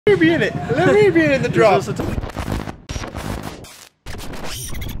me be in it. Let me be in the drop.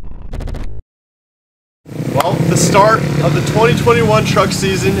 Well, the start of the 2021 truck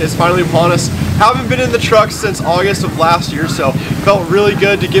season is finally upon us. Haven't been in the truck since August of last year, so felt really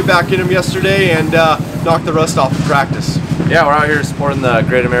good to get back in them yesterday and knock the rust off in practice. Yeah, we're out here supporting the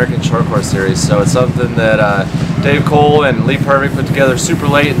Great American Short Course Series, so it's something that Dave Cole and Lee Purvick put together super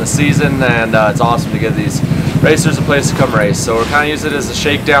late in the season, and it's awesome to give these racers a place to come race. So we're kind of using it as a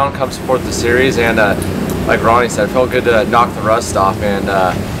shakedown, come support the series, and like Ronnie said, it felt good to knock the rust off and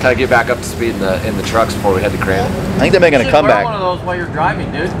kind of get back up to speed in the trucks before we head to Crandon. I think they're making a comeback. Wear one of those while you're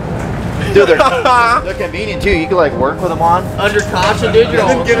driving, dude. Dude, they're convenient too. You can like work with them on. Under caution, dude. You're And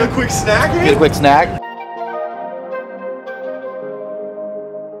then get a quick snack. Get a quick snack.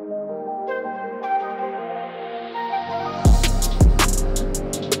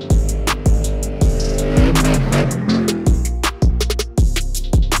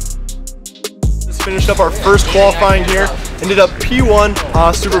 Finished up our first qualifying here, ended up P1,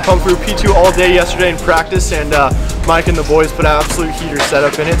 super pumped through P2 all day yesterday in practice, and Mike and the boys put an absolute heater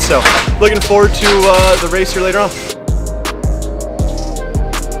setup in it, so looking forward to the race here later on.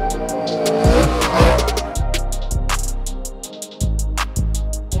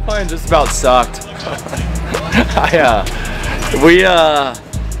 Qualifying just about sucked. We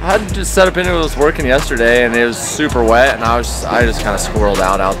had just set up in it, was working yesterday, and it was super wet, and I just kind of squirreled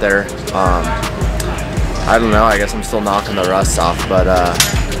out there. I don't know, I guess I'm still knocking the rust off, but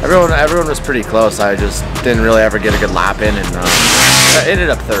everyone was pretty close. I just didn't really ever get a good lap in, and ended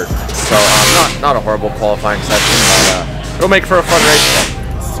up third. So not a horrible qualifying session, but it'll make for a fun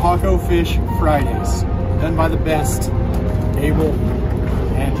race. Taco Fish Fridays, done by the best, Abel,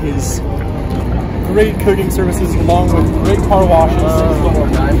 and his great cooking services along with great car washes.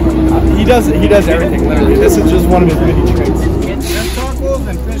 He does everything, literally. This is just one of his many tricks. Shrimp tacos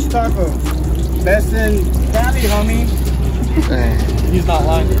and fish tacos. Best in Cali, homie. He's not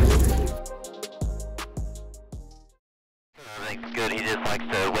lying. Everything's good. He just likes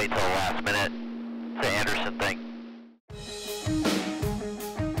to wait till the last minute. It's the Anderson thing.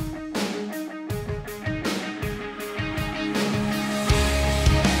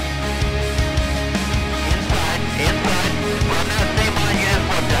 Inside. Run that same line you just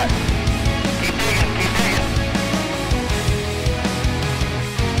looked at. Keep digging, keep digging.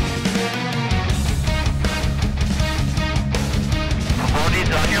 Bodies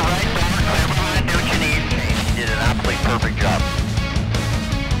on your right, clear behind, do what you need. You did an absolutely perfect job.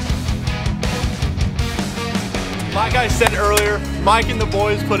 Like I said earlier, Mike and the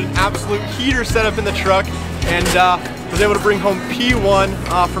boys put an absolute heater setup in the truck, and was able to bring home P1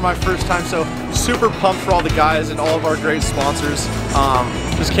 for my first time, so super pumped for all the guys and all of our great sponsors.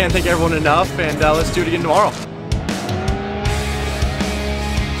 Just can't thank everyone enough, and let's do it again tomorrow.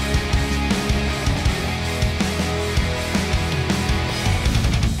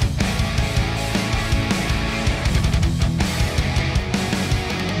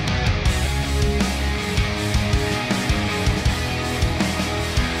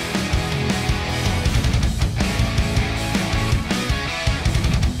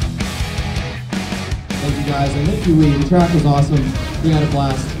 Thank you guys, and thank you Lee. The track was awesome. We had a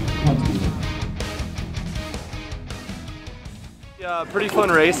blast. Pumped to be here. Yeah, pretty fun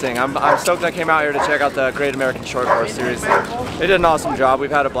racing. I'm stoked I came out here to check out the Great American Short Course Series. They did an awesome job. We've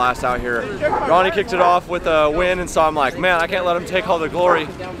had a blast out here. Ronnie kicked it off with a win, and so I'm like, man, I can't let him take all the glory.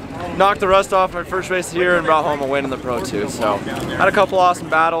 Knocked the rust off my first race here and brought home a win in the Pro 2. So had a couple awesome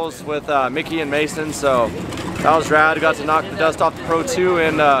battles with Mickey and Mason, so that was rad. Got to knock the dust off the Pro 2,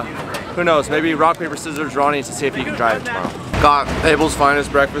 and who knows, maybe rock, paper, scissors Ronnie to see if he can drive it tomorrow. Got Abel's finest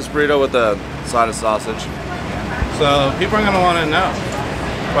breakfast burrito with a side of sausage. So people are going to want to know,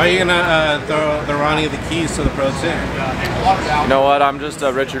 why are you going to throw the Ronnie the keys to the Pro 2? You know what, I'm just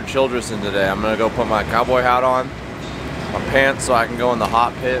Richard Childresen today. I'm going to go put my cowboy hat on, my pants, so I can go in the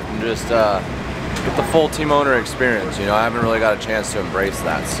hot pit and just get the full team owner experience. You know, I haven't really got a chance to embrace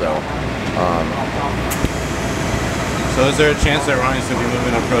that, so. So is there a chance that Ronnie's going to be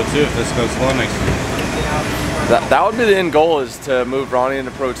moving to Pro 2 if this goes slow next year? That would be the end goal, is to move Ronnie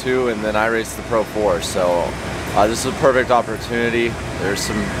into Pro 2 and then I race the Pro 4. So this is a perfect opportunity. There's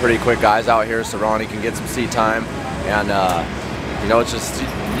some pretty quick guys out here, so Ronnie can get some seat time. And you know, it's just,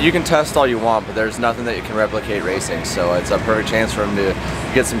 you can test all you want, but there's nothing that you can replicate racing. So it's a perfect chance for him to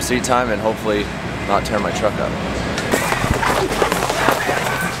get some seat time and hopefully not tear my truck up.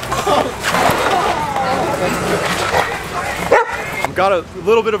 Got a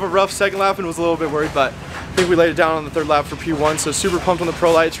little bit of a rough second lap and was a little bit worried, but I think we laid it down on the third lap for P1, so super pumped on the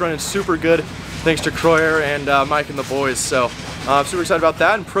pro lights, running super good thanks to Croyer and Mike and the boys. So I'm super excited about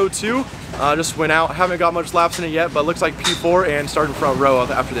that. And Pro 2, just went out, haven't got much laps in it yet, but looks like P4 and starting front row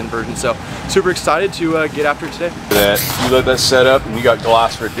after the inversion. So super excited to get after it today. That you let that set up and you got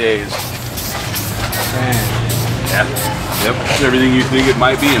glass for days. Man. Yeah. Yep. It's everything you think it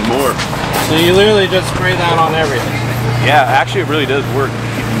might be and more. So you literally just spray that on everything? Yeah, actually it really does work.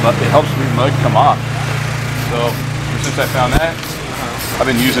 It helps the mud come off. So ever since I found that, I've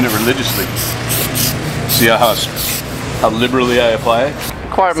been using it religiously. See how liberally I apply it?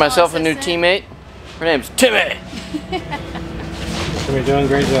 Acquired myself a new teammate. Her name's Timmy. You're doing a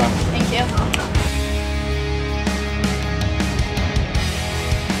great job. Thank you.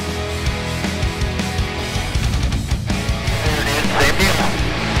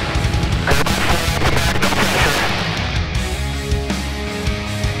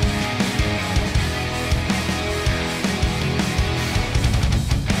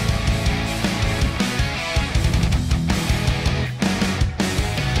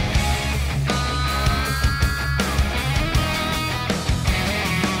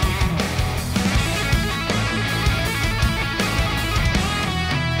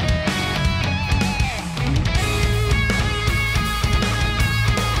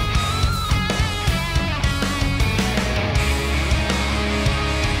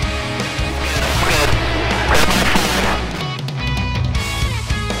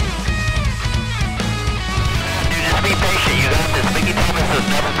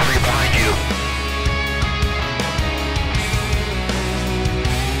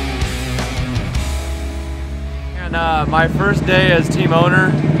 And my first day as team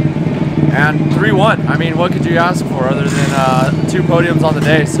owner, and 3-1. I mean, what could you ask for other than 2 podiums on the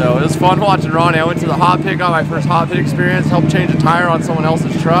day? So it was fun watching Ronnie. I went to the hot pit, got my first hot pit experience, helped change a tire on someone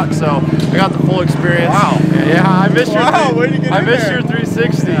else's truck, so I got the full experience. Wow. Yeah, I missed your I missed your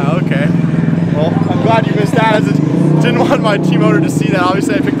 360. Yeah, okay. Well, I'm glad you missed that, as it didn't want my team owner to see that.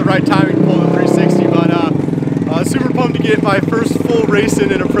 Obviously, I picked the right timing to pull the 360, but super pumped to get my first full race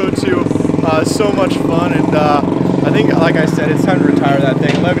in a Pro 2. So much fun, and I think, like I said, it's time to retire that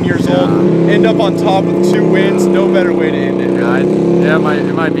thing. 11 years old, end up on top with 2 wins. No better way to end it. Yeah,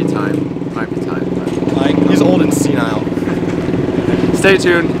 it might be time. It might be time. Like, he's old and senile. Stay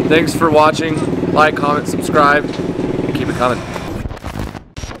tuned. Thanks for watching. Like, comment, subscribe. Keep it coming.